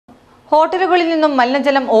ഹോട്ടലുകളിൽ നിന്നും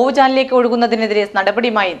മലിനജലം ഓവുചാലിലേക്ക് ഒഴുകുന്നതിനെതിരെ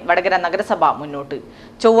നടപടിയുമായി വടകര നഗരസഭ മുന്നോട്ട്.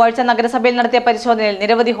 ചൊവ്വാഴ്ച നഗരസഭയിൽ നടത്തിയ പരിശോധനയിൽ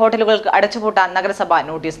നിരവധി ഹോട്ടലുകൾക്ക് അടച്ചുപൂട്ടാൻ നഗരസഭ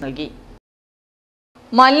നോട്ടീസ് നൽകി.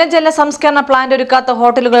 മലിനജല സംസ്കരണ പ്ലാന്റ് ഒരുക്കാത്ത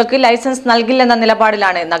ഹോട്ടലുകൾക്ക് ലൈസൻസ് നൽകില്ലെന്ന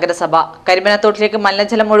നിലപാടിലാണ് നഗരസഭ. കരിമനത്തോട്ടിലേക്ക്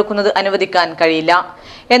മലിനജലം ഒഴുക്കുന്നത് അനുവദിക്കാൻ കഴിയില്ല.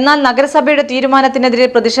 എന്നാൽ നഗരസഭയുടെ തീരുമാനത്തിനെതിരെ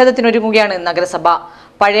പ്രതിഷേധത്തിനൊരുങ്ങുകയാണ് നഗരസഭ.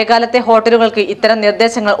 പഴയകാലത്തെ ഹോട്ടലുകൾക്ക് ഇത്തരം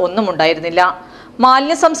നിർദ്ദേശങ്ങൾ ഒന്നും ഉണ്ടായിരുന്നില്ല.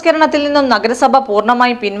 മാലിന്യ സംസ്കരണത്തിൽ നിന്നും നഗരസഭ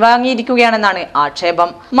പൂർണ്ണമായും പിൻവാങ്ങിയിരിക്കുകയാണെന്നാണ് ആക്ഷേപം.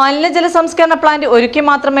 മലിനജല സംസ്കരണ പ്ലാന്റ് ഒരുക്കി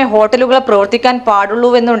മാത്രമേ ഹോട്ടലുകൾ പ്രവർത്തിക്കാൻ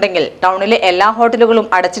പാടുള്ളൂവെന്നുണ്ടെങ്കിൽ ടൗണിലെ എല്ലാ ഹോട്ടലുകളും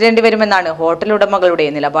അടച്ചിടേണ്ടി വരുമെന്നാണ് ഹോട്ടൽ ഉടമകളുടെ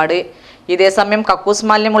നിലപാട്. ഇതേസമയം കക്കൂസ്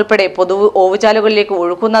മാലിന്യം ഉൾപ്പെടെ പൊതു ഓവുചാലുകളിലേക്ക്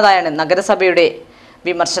ഒഴുക്കുന്നതായാണ് നഗരസഭയുടെ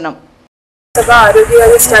വിമർശനം.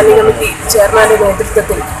 ആരോഗ്യകാര്യ സ്റ്റാൻഡിംഗ് കമ്മിറ്റി ചെയർമാന്റെ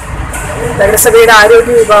നേതൃത്വത്തിൽ നഗരസഭയുടെ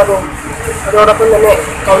ആരോഗ്യ വിഭാഗവും അതോടൊപ്പം തന്നെ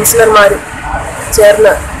കൗൺസിലർമാരും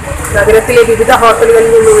ചേർന്ന് നഗരത്തിലെ വിവിധ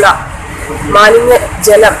ഹോട്ടലുകളിൽ നിന്നുള്ള മാലിന്യ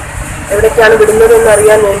ജലം എവിടേക്കാണ് വിടുന്നതെന്ന്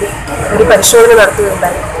അറിയാൻ വേണ്ടി ഒരു പരിശോധന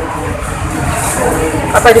നടത്തുകയുണ്ടായി.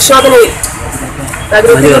 ആ പരിശോധനയിൽ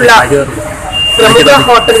നഗരത്തിലുള്ള പ്രമുഖ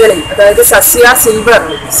ഹോട്ടലുകളിൽ, അതായത് സസ്യ, സിൽവർ,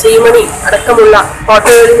 ശ്രീമണി അടക്കമുള്ള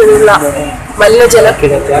ഹോട്ടലുകളിൽ നിന്നുള്ള മലിനജലം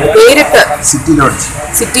നേരിട്ട്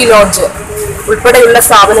സിറ്റി ലോഡ്ജ് ഉൾപ്പെടെയുള്ള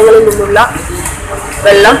സ്ഥാപനങ്ങളിൽ നിന്നുള്ള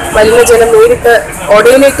വെള്ളം, മലിനജലം നേരിട്ട്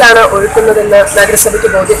ഓടയിലേക്കാണ് ഒഴുക്കുന്നതെന്ന് നഗരസഭയ്ക്ക്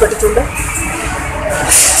ബോധ്യപ്പെട്ടിട്ടുണ്ട്.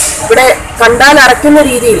 ഇവിടെ കണ്ടാൽ അറയ്ക്കുന്ന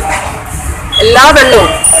രീതിയിൽ എല്ലാ വെള്ളവും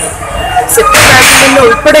സെപ്റ്റിക് ടാങ്കിൽ നിന്ന്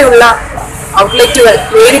ഉൾപ്പെടെയുള്ള ഔട്ട്ലെറ്റുകൾ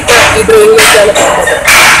നേരിട്ട് ഈ ഡ്രെയിനിലേക്കാണ് പോകുന്നത്.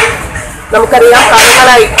 നമുക്കറിയാം,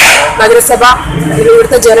 കാലങ്ങളായി നഗരസഭ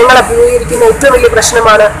ഇവിടുത്തെ ജനങ്ങൾ അഭിമുഖീകരിക്കുന്ന ഏറ്റവും വലിയ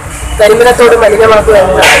പ്രശ്നമാണ് കരിമനത്തോട് മലിനമാക്കുക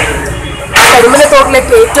എന്നുള്ളത്. ആ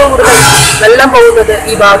കരിമനത്തോടിലേക്ക് ഏറ്റവും കൂടുതൽ വെള്ളം പോകുന്നത്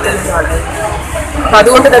ഈ ഭാഗത്ത് നിന്നാണ്. അപ്പം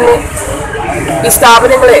അതുകൊണ്ട് തന്നെ ഈ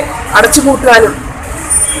സ്ഥാപനങ്ങളെ അടച്ചുപൂട്ടാനും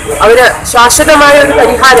അവര് ശാശ്വതമായ ഒരു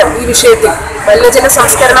പരിഹാരം ഈ വിഷയത്തിൽ, മലിനജല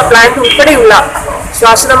സംസ്കരണ പ്ലാന്റ് ഉൾപ്പെടെയുള്ള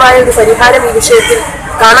ശാശ്വതമായ ഒരു പരിഹാരം ഈ വിഷയത്തിൽ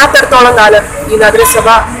കാണാത്തിടത്തോളം കാലം ഈ നഗരസഭ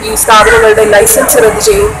ഈ സ്ഥാപനങ്ങളുടെ ലൈസൻസ് റദ്ദ്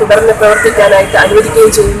ചെയ്യും, തുടർന്ന് പ്രവർത്തിക്കാനായിട്ട്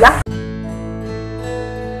അനുവദിക്കുകയും ചെയ്യില്ല.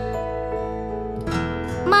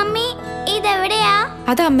 മമ്മി, ഇതെവിടെയാ?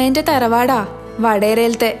 അത് അമ്മേന്റെ തറവാടാ,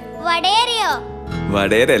 വടേരയിലത്തെ. വടേരയോ?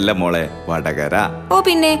 വടേരല്ല മോളെ, വടകര. ഓ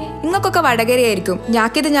പിന്നെ, ഇങ്ങക്കൊക്കെ വടകരയായിരിക്കും.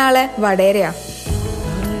 ഞാക്കിത് ഞാളെ വടേരയാ.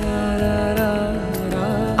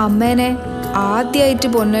 അമ്മേനെ ആദ്യമായിട്ട്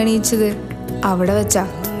പൊന്നണീച്ചത് അവിടെ വെച്ചാ.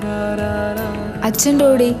 അച്ഛൻ്റെ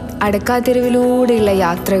ഓടി അടക്കാത്തെരുവിലൂടെയുള്ള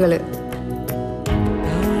യാത്രകള്,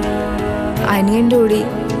 അനിയൻ്റെ ഓടി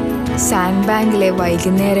സാൻഡ് ബാങ്കിലെ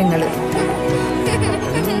വൈകുന്നേരങ്ങള്,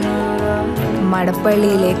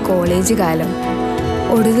 മടപ്പള്ളിയിലെ കോളേജ് കാലം,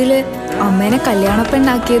 ഒടുവില് അമ്മേനെ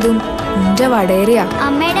കല്യാണപ്പെണ്ണാക്കിയതും എന്റെ വടേരയാ.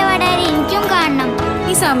 അമ്മയുടെ വടേര എനിക്കും കാണണം.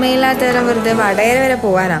 ഈ സമയമില്ലാത്തരം വെറുതെ വടേര വരെ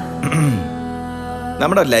പോവാനാ?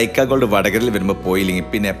 നമ്മുടെ ലൈക്ക ഗോൾഡ് വടകരയിൽ വരുമ്പോ പോയില്ലെങ്കിൽ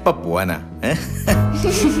പിന്നെ എപ്പ പോവാനാ?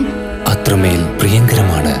 അത്രമേൽ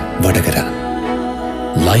പ്രിയങ്കരമാണ് Vadakara.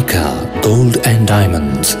 Lyca gold and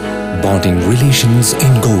diamonds, bonding relations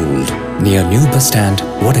in gold, near new bus stand,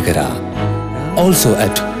 Vadakara. Also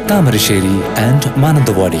at Thamarassery and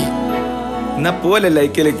Mananthavady. എന്നാ പോലെ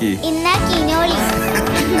ലൈക്കിലേക്ക്.